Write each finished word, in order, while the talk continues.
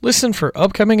Listen for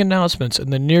upcoming announcements in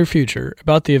the near future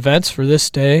about the events for this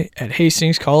day at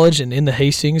Hastings College and in the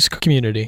Hastings community.